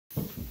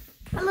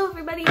Hello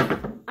everybody,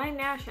 I'm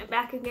Nash, I'm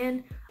back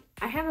again.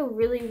 I have a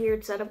really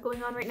weird setup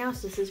going on right now,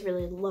 so this is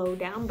really low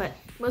down, but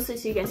mostly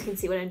so you guys can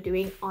see what I'm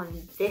doing on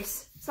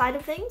this side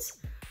of things.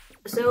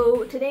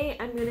 So today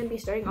I'm going to be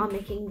starting on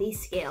making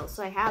these scales.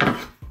 So I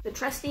have the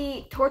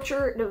trusty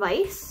torture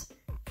device,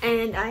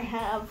 and I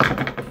have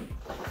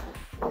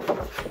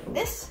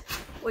this,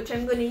 which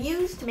I'm going to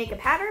use to make a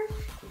pattern,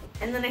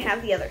 and then I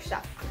have the other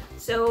stuff.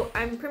 So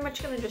I'm pretty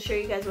much going to just show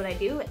you guys what I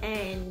do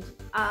and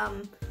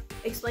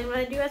explain what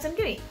I do as I'm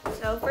doing it.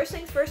 So first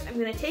things first, I'm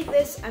going to take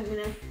this, I'm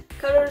going to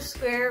cut out a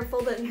square,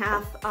 fold it in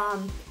half,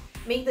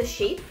 make the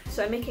shape.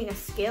 So I'm making a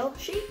scale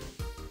shape,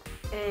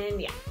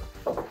 and yeah.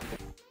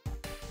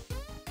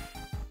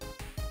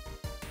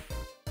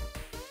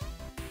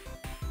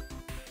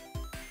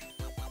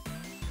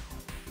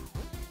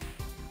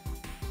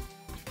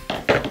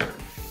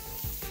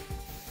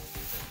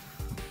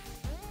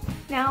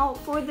 Now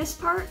for this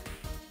part,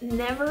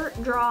 never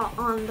draw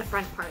on the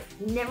front part.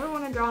 Never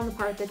want to draw on the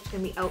part that's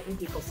going to be out and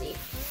people see.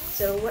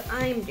 So what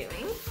I'm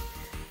doing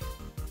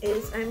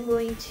is I'm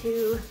going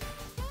to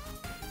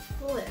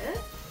split.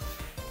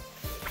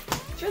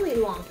 It's really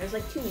long, there's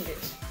like 2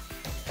 meters.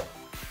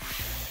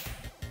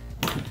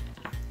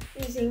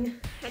 Using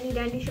handy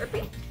dandy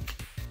Sharpie.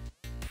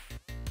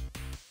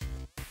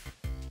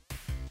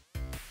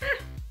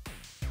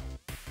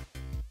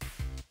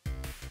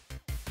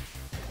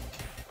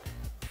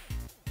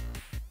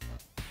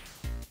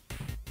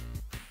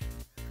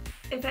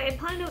 If I had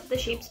planned out the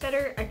shapes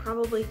better, I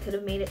probably could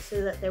have made it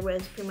so that there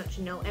was pretty much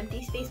no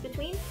empty space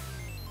between,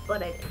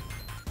 but I didn't.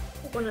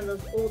 Like one of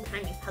those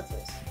old-timey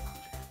puzzles.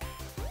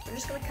 I'm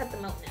just gonna cut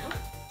them out now.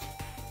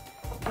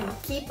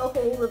 And keep a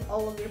hold of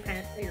all of your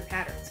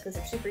patterns, because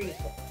they're super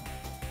useful.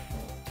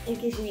 In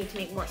case you need to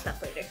make more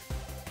stuff later.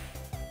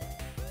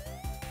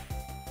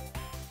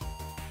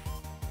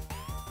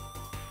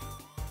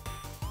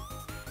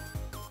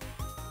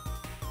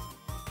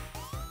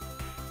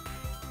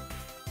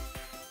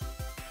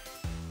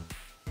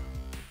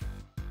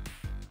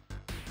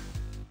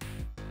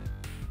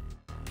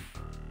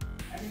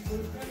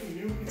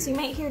 So you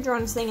might hear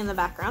drones thing in the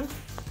background,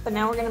 but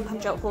now we're going to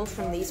punch out holes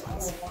from these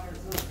ones.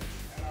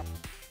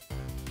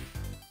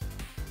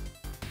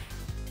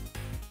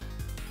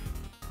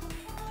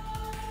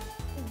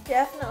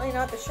 Definitely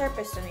not the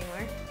sharpest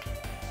anymore.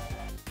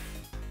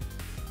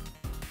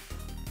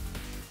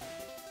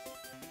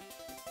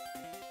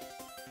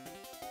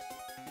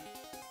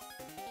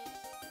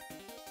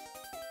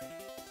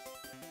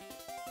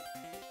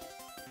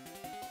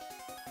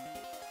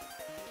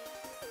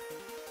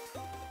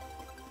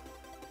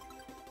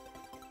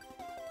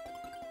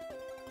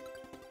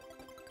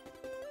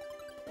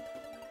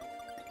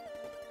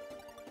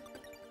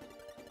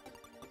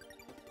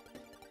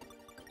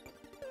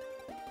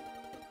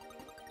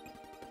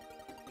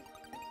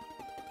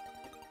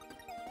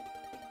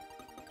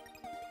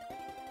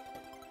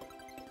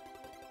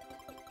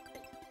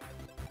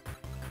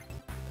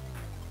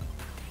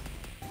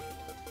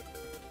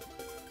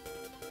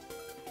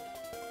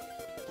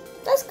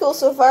 That's cool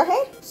so far,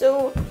 hey?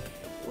 So,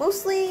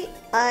 mostly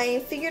I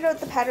figured out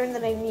the pattern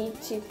that I need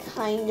to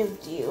kind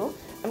of do.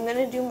 I'm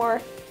gonna do more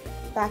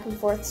back and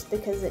forths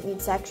because it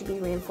needs to actually be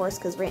reinforced,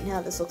 because right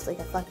now this looks like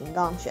a fucking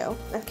gong show.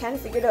 I've kind of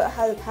figured out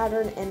how the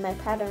pattern and my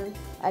pattern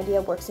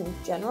idea works in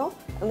general.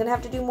 I'm gonna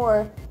have to do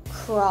more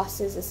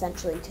crosses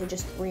essentially to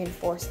just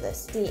reinforce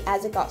this. See,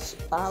 as it got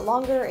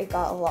longer, it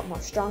got a lot more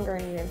stronger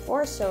and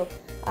reinforced, so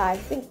I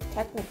think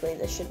technically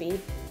this should be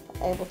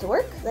able to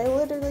work. I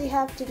literally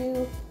have to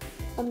do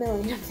a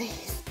million of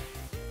these.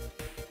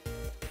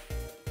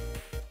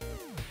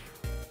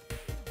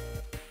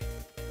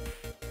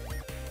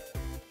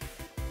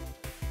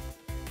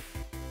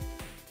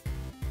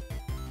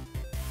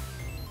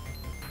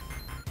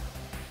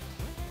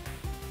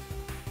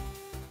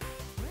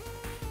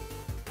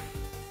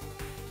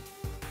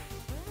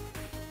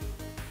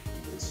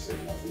 It's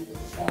nothing but the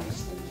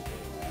finest things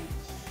going around.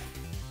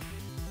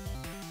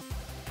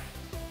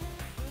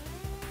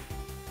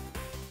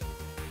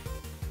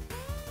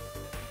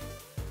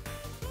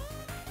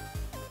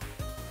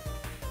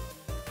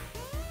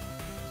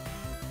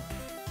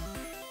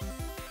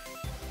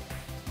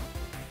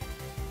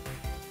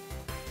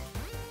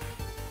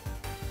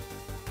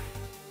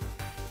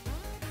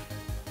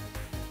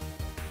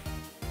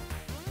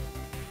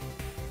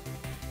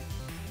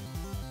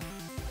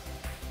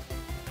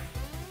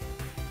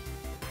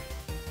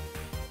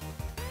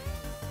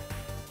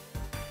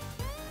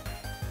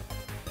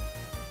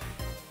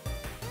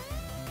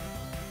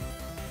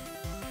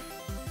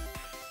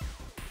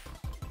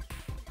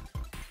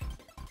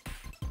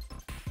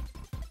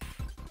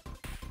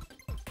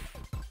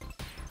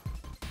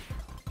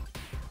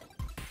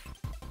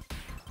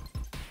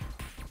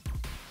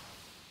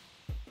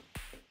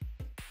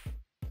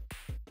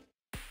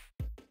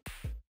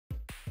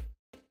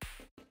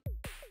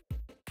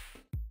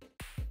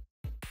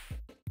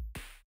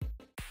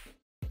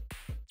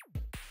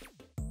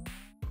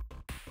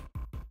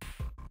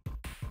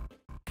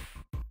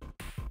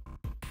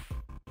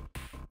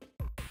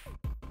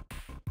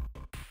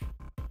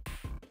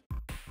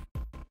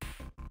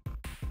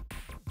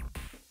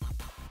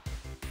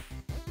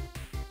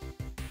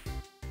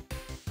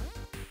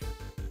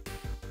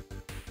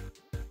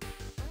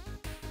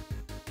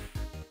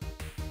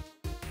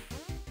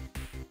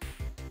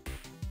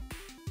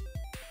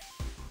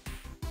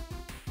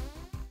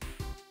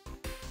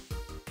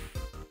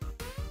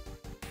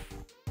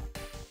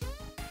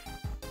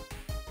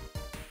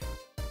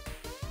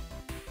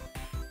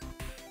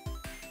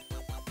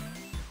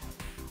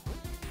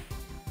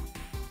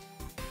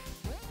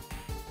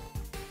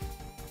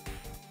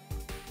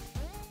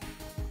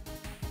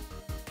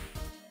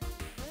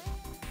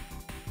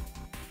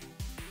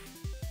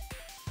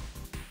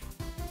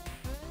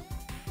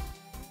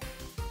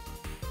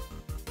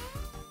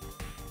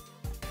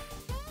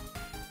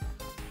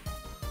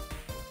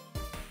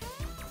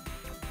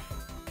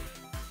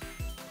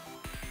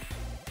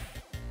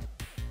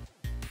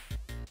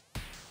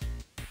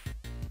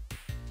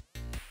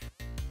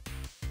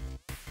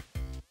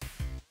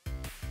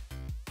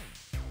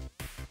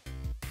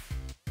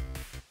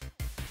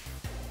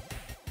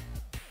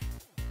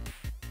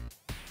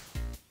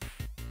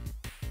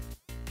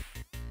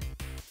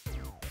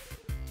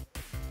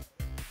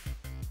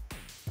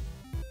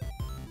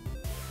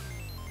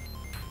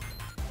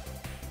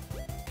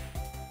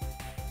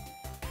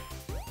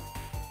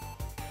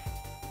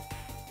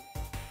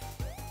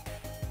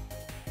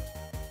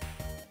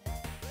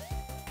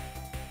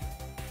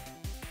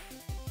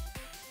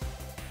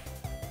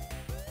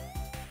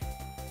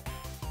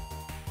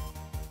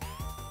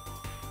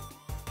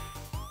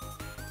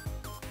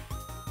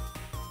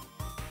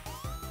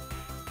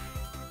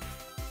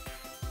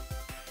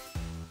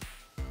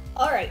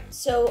 Alright,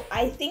 so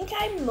I think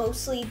I'm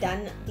mostly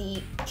done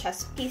the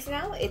chest piece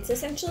now. It's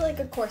essentially like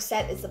a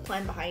corset is the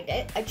plan behind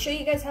it. I'd show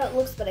you guys how it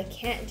looks, but I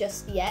can't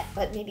just yet,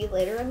 but maybe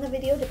later in the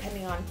video,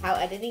 depending on how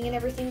editing and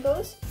everything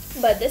goes.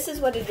 But this is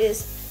what it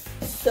is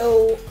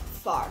so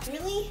far.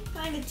 Really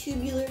kind of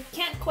tubular.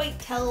 Can't quite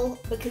tell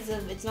because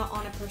of it's not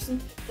on a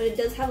person, but it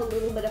does have a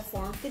little bit of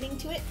form fitting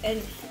to it, and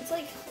it's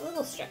like a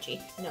little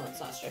stretchy. No, it's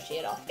not stretchy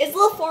at all. It's a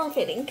little form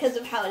fitting because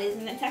of how it is,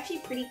 and it's actually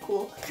pretty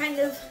cool. Kind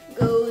of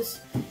goes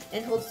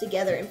and holds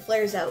together and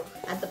flares out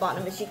at the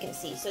bottom, as you can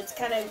see. So it's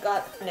kind of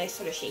got a nice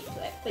sort of shape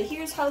to it. But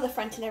here's how the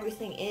front and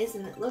everything is,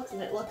 and it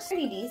looks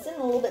pretty decent.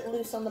 A little bit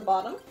loose on the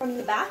bottom. From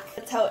the back,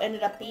 that's how it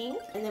ended up being.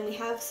 And then we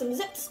have some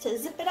zips to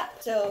zip it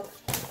up. So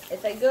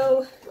if I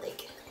go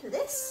like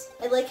this,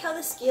 I like how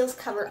the scales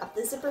cover up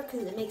the zipper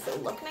because it makes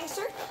it look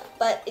nicer,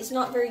 but it's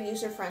not very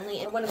user friendly.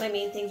 And one of my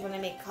main things when I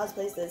make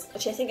cosplays is,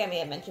 which I think I may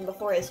have mentioned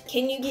before, is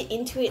can you get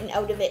into it and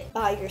out of it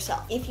by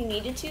yourself? If you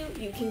needed to,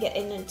 you can get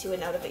into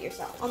and out of it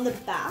yourself. On the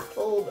back,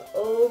 fold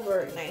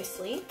over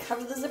nicely,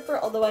 cover the zipper,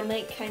 although I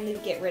might kind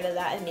of get rid of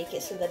that and make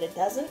it so that it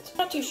doesn't.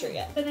 Not too sure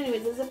yet. But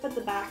anyways, the zip at the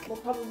back will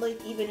probably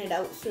even it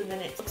out so then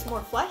it looks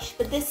more flush.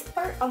 But this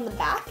part on the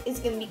back is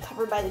going to be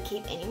covered by the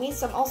cape anyway,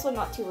 so I'm also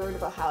not too worried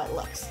about how it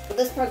looks. But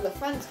this part of the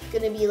front's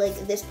going to be like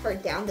this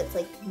part down that's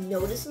like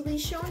noticeably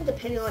shown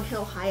depending on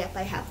how high up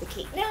I have the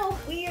cape. Now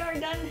we are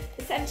done,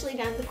 essentially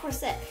done the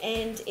corset,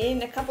 and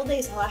in a couple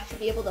days I'll actually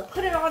be able to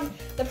put it on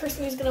the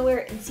person who's going to wear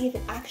it and see if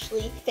it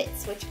actually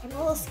fits, which I'm a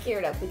little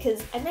scared of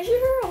because I measured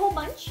her a whole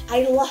bunch.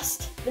 I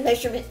lost the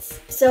measurements,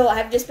 so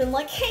I've just been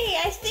like, hey,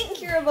 I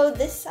think you're about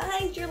this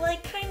size, you're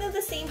like kind of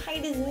the same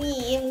height as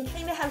me, and we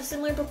kind of have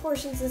similar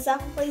proportions in some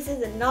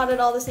places and not at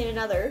all the same in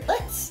others.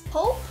 Let's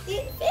hope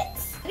it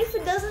fits. And if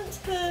it doesn't,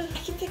 I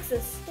can fix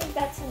this. I think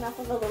that's enough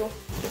of a little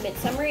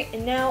mid-summary.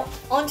 And now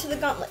onto the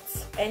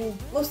gauntlets, and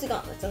mostly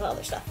gauntlets and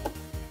other stuff.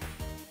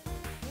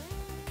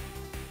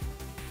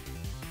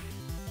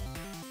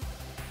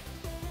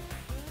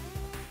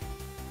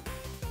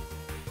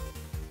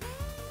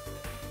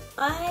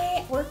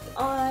 I worked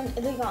on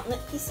the gauntlet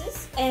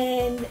pieces,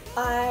 and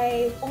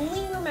I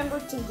only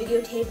remembered to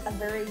videotape a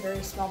very,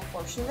 very small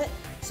portion of it.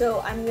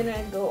 So I'm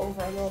gonna go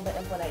over a little bit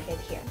of what I did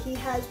here. He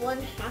has one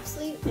half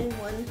sleeve and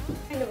one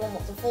kind of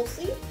almost a full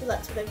sleeve. So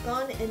that's what I've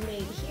gone and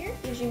made here.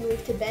 Gives you room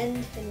to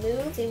bend and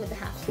move. Same with the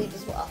half sleeve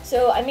as well.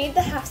 So I made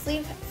the half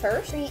sleeve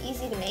first. Pretty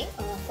easy to make.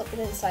 I'll flip it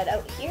inside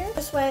out here.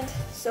 Just went,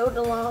 sewed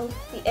along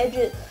the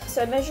edges.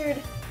 So I measured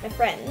my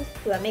friend,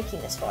 who I'm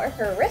making this for,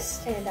 her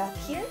wrist and up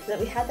here, so that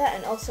we had that,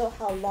 and also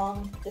how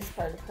long this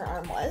part of her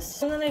arm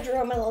was. And then I drew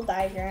out my little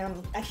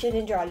diagram. Actually, I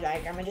didn't draw a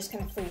diagram, I just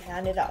kind of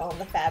freehanded it on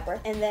the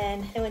fabric, and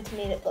then I went to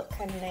make it look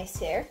kind of nice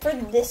here. For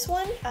this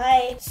one,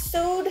 I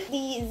sewed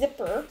the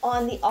zipper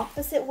on the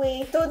opposite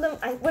way.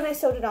 When I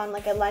sewed it on,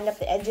 like I lined up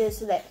the edges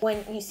so that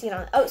when you see it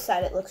on the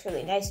outside, it looks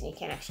really nice and you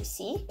can't actually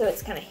see, so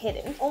it's kind of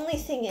hidden. Only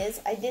thing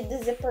is, I did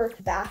the zipper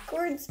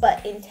backwards,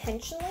 but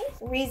intentionally.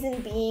 Reason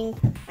being,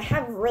 I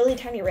have really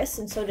tiny wrists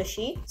and so does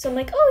she. So I'm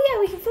like, oh yeah,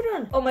 we can put it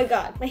on. Oh my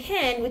god, my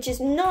hand, which is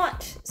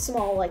not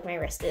small like my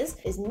wrist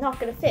is not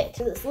gonna fit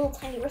to this little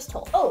tiny wrist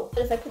hole. Oh,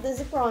 but if I put the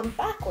zipper on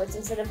backwards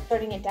instead of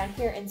starting it down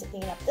here and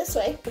zipping it up this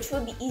way, which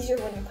would be easier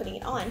when I'm putting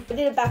it on, I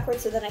did it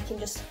backwards so then I can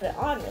just put it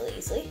on really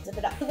easily. Zip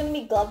it up. There's gonna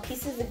be glove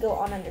pieces that go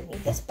on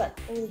underneath this, but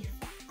holy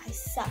fuck, I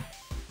suck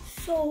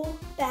so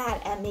bad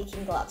at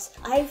making gloves.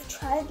 I've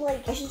tried,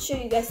 like, I should show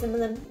you guys some of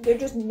them. They're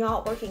just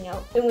not working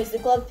out. Anyways, the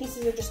glove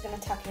pieces are just gonna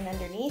tuck in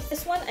underneath.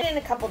 This one, I did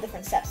a couple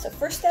different steps. So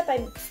first step,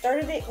 I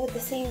started it with the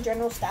same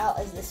general style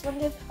as this one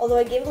did, although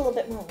I gave it a little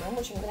bit more room,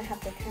 which I'm gonna have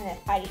to kind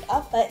of tidy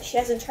up, but she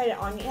hasn't tried it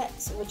on yet,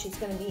 so, which is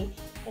gonna be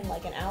in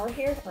like an hour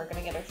here. We're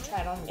gonna get her to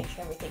try it on and make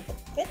sure everything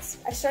fits.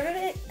 I started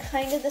it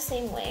kind of the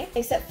same way,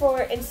 except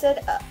for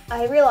instead,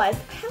 I realized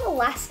I have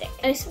elastic,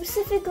 and I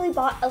specifically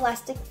bought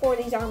elastic for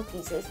these arm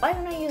pieces. Why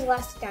don't I use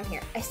elastic down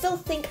here? I still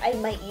think I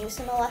might use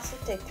some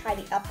elastic to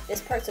tidy up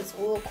this part so it's a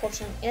little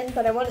closer in,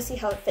 but I want to see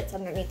how it fits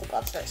underneath the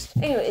gloves first.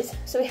 Anyways,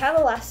 so we have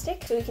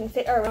elastic so we can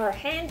fit our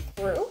hand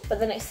through, but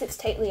then it sits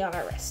tightly on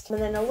our wrist.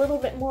 And then a little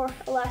bit more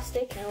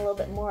elastic and a little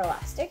bit more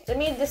elastic. So I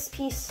made this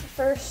piece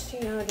first,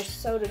 you know,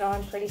 just sewed it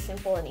on, pretty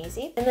simple and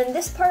easy. And then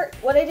this part,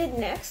 what I did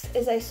next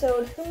is I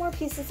sewed 2 more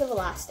pieces of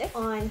elastic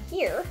on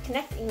here,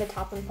 connecting the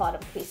top and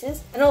bottom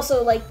pieces, and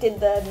also like did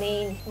the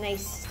main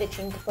nice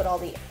stitching to put all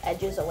the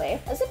edges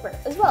away. A zipper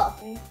as well.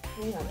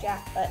 You know,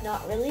 jack, but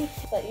not really.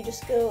 But you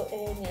just go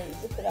and you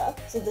zip it up.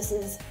 So this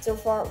is so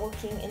far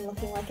working and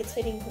looking like it's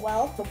fitting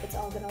well. Hope it's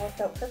all gonna work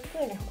out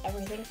perfectly and I hope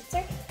everything fits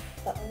there.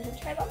 But I'm gonna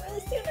try it on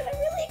really soon and I'm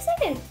really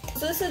excited.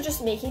 So this is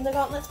just making the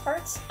gauntlets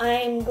parts.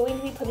 I'm going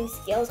to be putting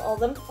scales, all of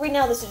them. Right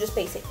now this is just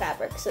basic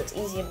fabric, so it's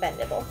easy and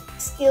bendable.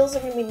 Scales are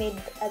gonna be made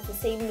as the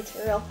same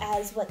material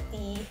as what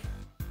the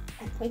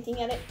I'm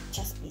pointing at it,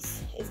 chest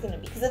piece is gonna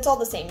be, because it's all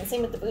the same. And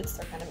same with the boots,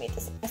 they're kind of made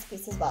this chest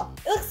piece as well.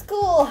 It looks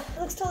cool.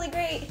 It looks totally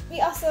great. It'd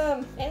be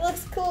awesome. And it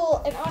looks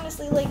cool. And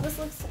honestly, like, this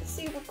looks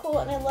super cool.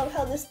 And I love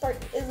how this part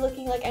is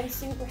looking. Like, I'm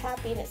super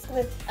happy. And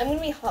I'm gonna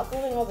be hot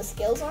gluing all the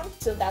scales on,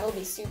 so that'll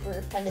be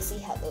super fun to see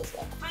how those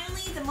look.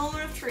 Finally, the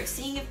moment of truth,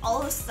 seeing if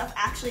all this stuff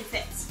actually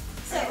fits.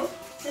 So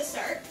to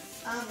start,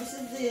 this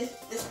is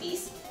this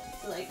piece,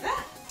 so like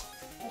that.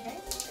 Okay.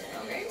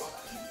 Okay.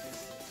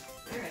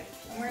 Alright.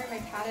 I'm wearing my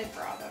padded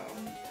bra though.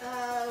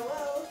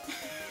 Well,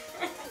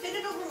 I fit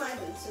it over my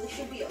boots, so it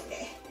should be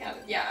okay.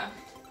 Yeah.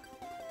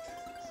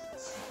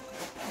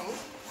 Oh,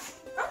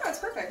 no, it's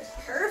perfect.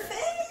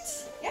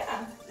 Perfect?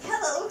 Yeah. Yeah,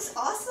 that looks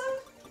awesome.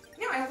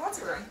 Yeah, I have lots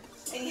of room.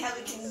 And you have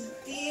it can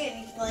be,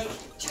 and you can like,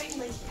 try and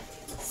like,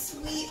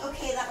 sweet,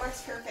 okay, that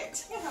works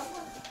perfect. Yeah, have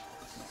fun.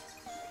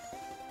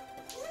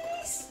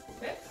 Nice.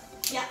 Fit?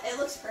 Yeah, it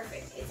looks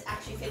perfect. It's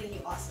actually fitting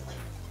you awesomely.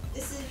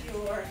 This is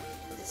your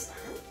this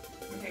arm.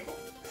 Okay, cool.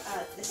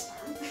 This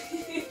arm.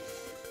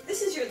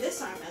 This is your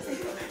this arm, as I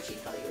don't actually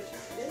tell you which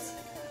arm it is.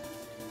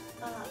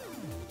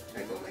 Should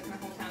I go like my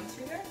whole hand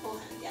through there? Hold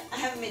on. Yeah, I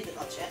haven't made the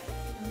belt yet.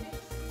 Okay.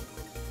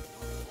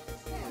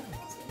 Yeah,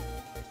 that's good.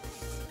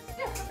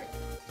 Yeah, perfect.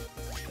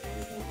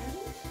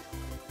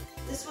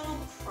 And this one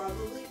will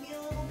probably be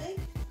a little big.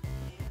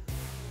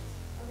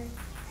 Okay.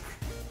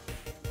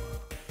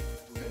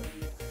 Good.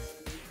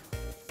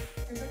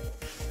 Is it?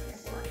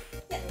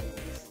 Yeah.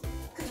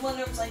 Because one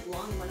arm's like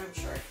long and one arm's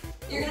short.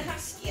 You're gonna have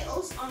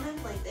scales on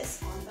them like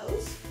this on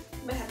those,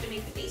 but have to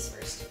make the base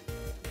first.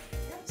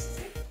 Yeah, this is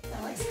good.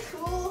 That looks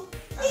cool.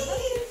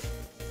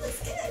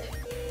 Looks good.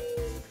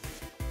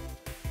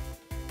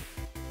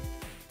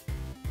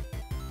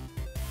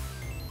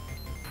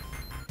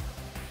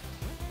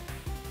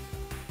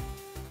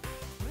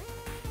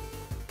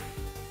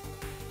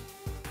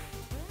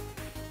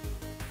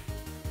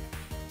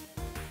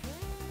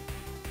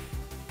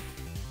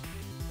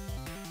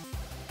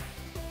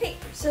 Hey,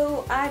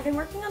 so I've been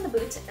working on the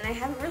boots and I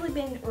haven't really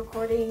been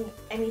recording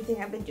anything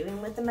I've been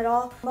doing with them at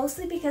all,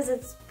 mostly because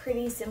it's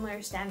pretty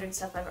similar standard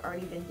stuff I've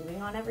already been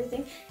doing on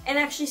everything, and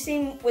actually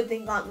same with the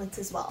gauntlets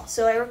as well.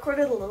 So I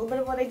recorded a little bit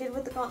of what I did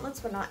with the gauntlets,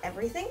 but not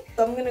everything.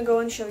 So I'm gonna go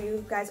and show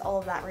you guys all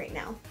of that right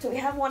now. So we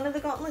have one of the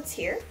gauntlets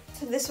here.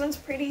 So this one's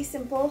pretty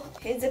simple.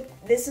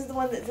 This is the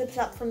one that zips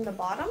up from the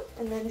bottom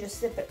and then just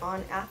zip it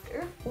on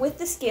after. With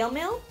the scale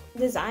mail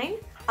design,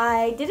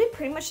 I did it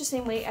pretty much the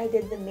same way I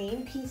did the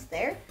main piece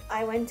there.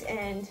 I went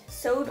and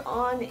sewed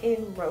on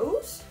in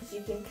rows. So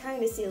you can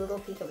kind of see a little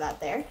peek of that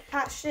there.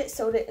 Attached it,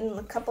 sewed it in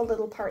a couple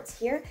little parts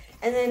here.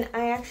 And then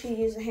I actually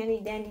used a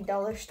handy dandy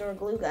dollar store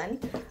glue gun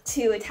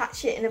to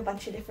attach it in a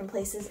bunch of different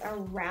places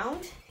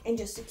around and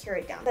just secure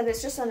it down. But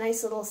it's just a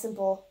nice little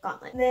simple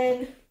gauntlet.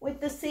 Then with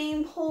the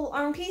same whole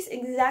arm piece,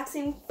 exact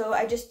same. So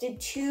I just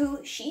did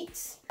 2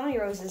 sheets. How many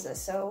rows is this?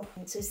 So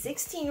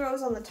 16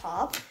 rows on the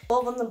top,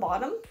 12 on the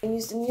bottom. I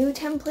used a new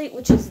template,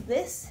 which is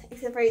this,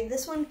 except for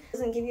this one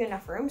doesn't give you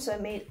enough room. So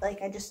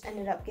I just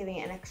ended up giving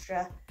it an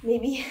extra,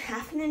 maybe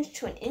half an inch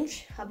to an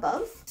inch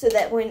above, so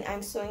that when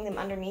I'm sewing them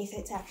underneath,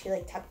 it's actually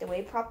like tucked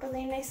away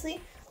properly and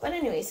nicely. But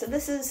anyway, so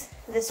this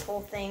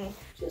whole thing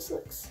just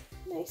looks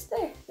nice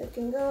there. It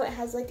can go, it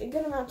has like a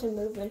good amount of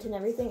movement and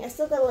everything. I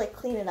still gotta like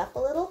clean it up a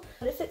little,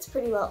 but it fits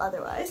pretty well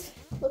otherwise.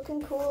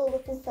 Looking cool,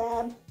 looking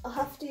fab. I'll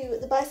have to,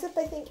 the bicep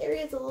I think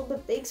area is a little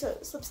bit big, so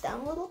it slips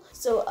down a little.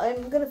 So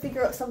I'm gonna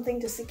figure out something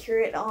to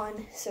secure it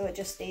on so it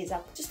just stays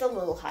up just a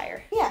little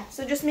higher. Yeah,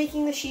 so just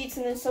making the sheets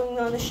and then sewing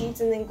on the sheets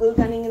and then glue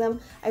gunning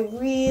them. I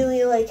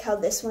really like how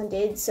this one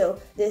did. So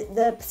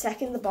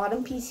the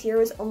bottom piece here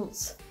was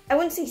almost, I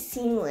wouldn't say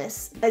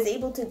seamless. I was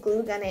able to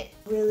glue gun it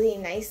really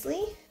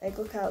nicely. Like,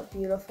 look how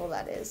beautiful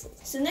that is.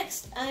 So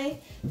next I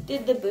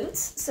did the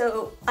boots.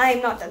 So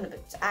I'm not done the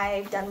boots.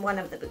 I've done one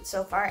of the boots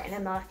so far and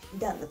I'm not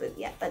done the boot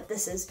yet, but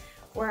this is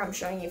where I'm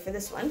showing you for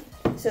this one.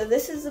 So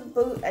this is a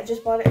boot. I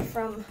just bought it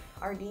from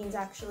Ardene's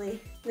actually.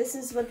 This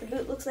is what the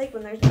boot looks like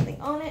when there's nothing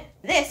on it.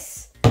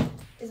 This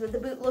is what the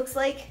boot looks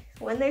like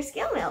when there's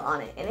scale mail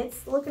on it, and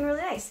it's looking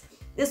really nice.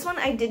 This one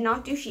I did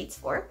not do sheets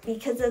for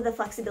because of the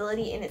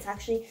flexibility, and it's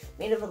actually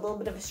made of a little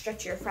bit of a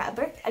stretchier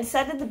fabric. I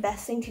decided the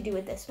best thing to do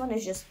with this one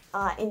is just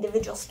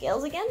individual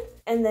scales again,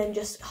 and then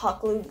just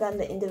hot glue gun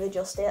the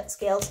individual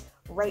scales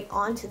right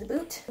onto the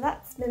boot.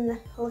 That's been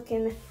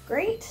looking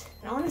great,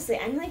 and honestly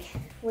I'm like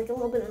a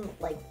little bit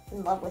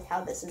in love with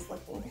how this is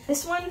looking.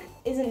 This one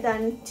isn't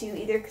done too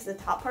either because the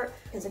top part,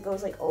 because it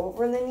goes like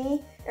over the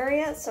knee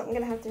area, so I'm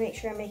gonna have to make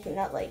sure I'm making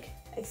that like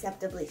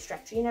acceptably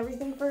stretchy and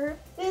everything for her.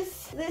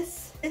 This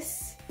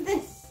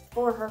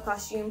for her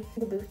costume,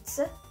 the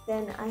boots.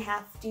 Then I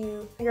have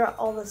to figure out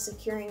all the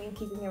securing and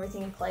keeping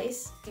everything in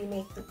place to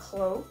make the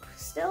cloak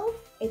still.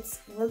 It's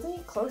really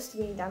close to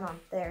being done on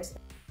theirs.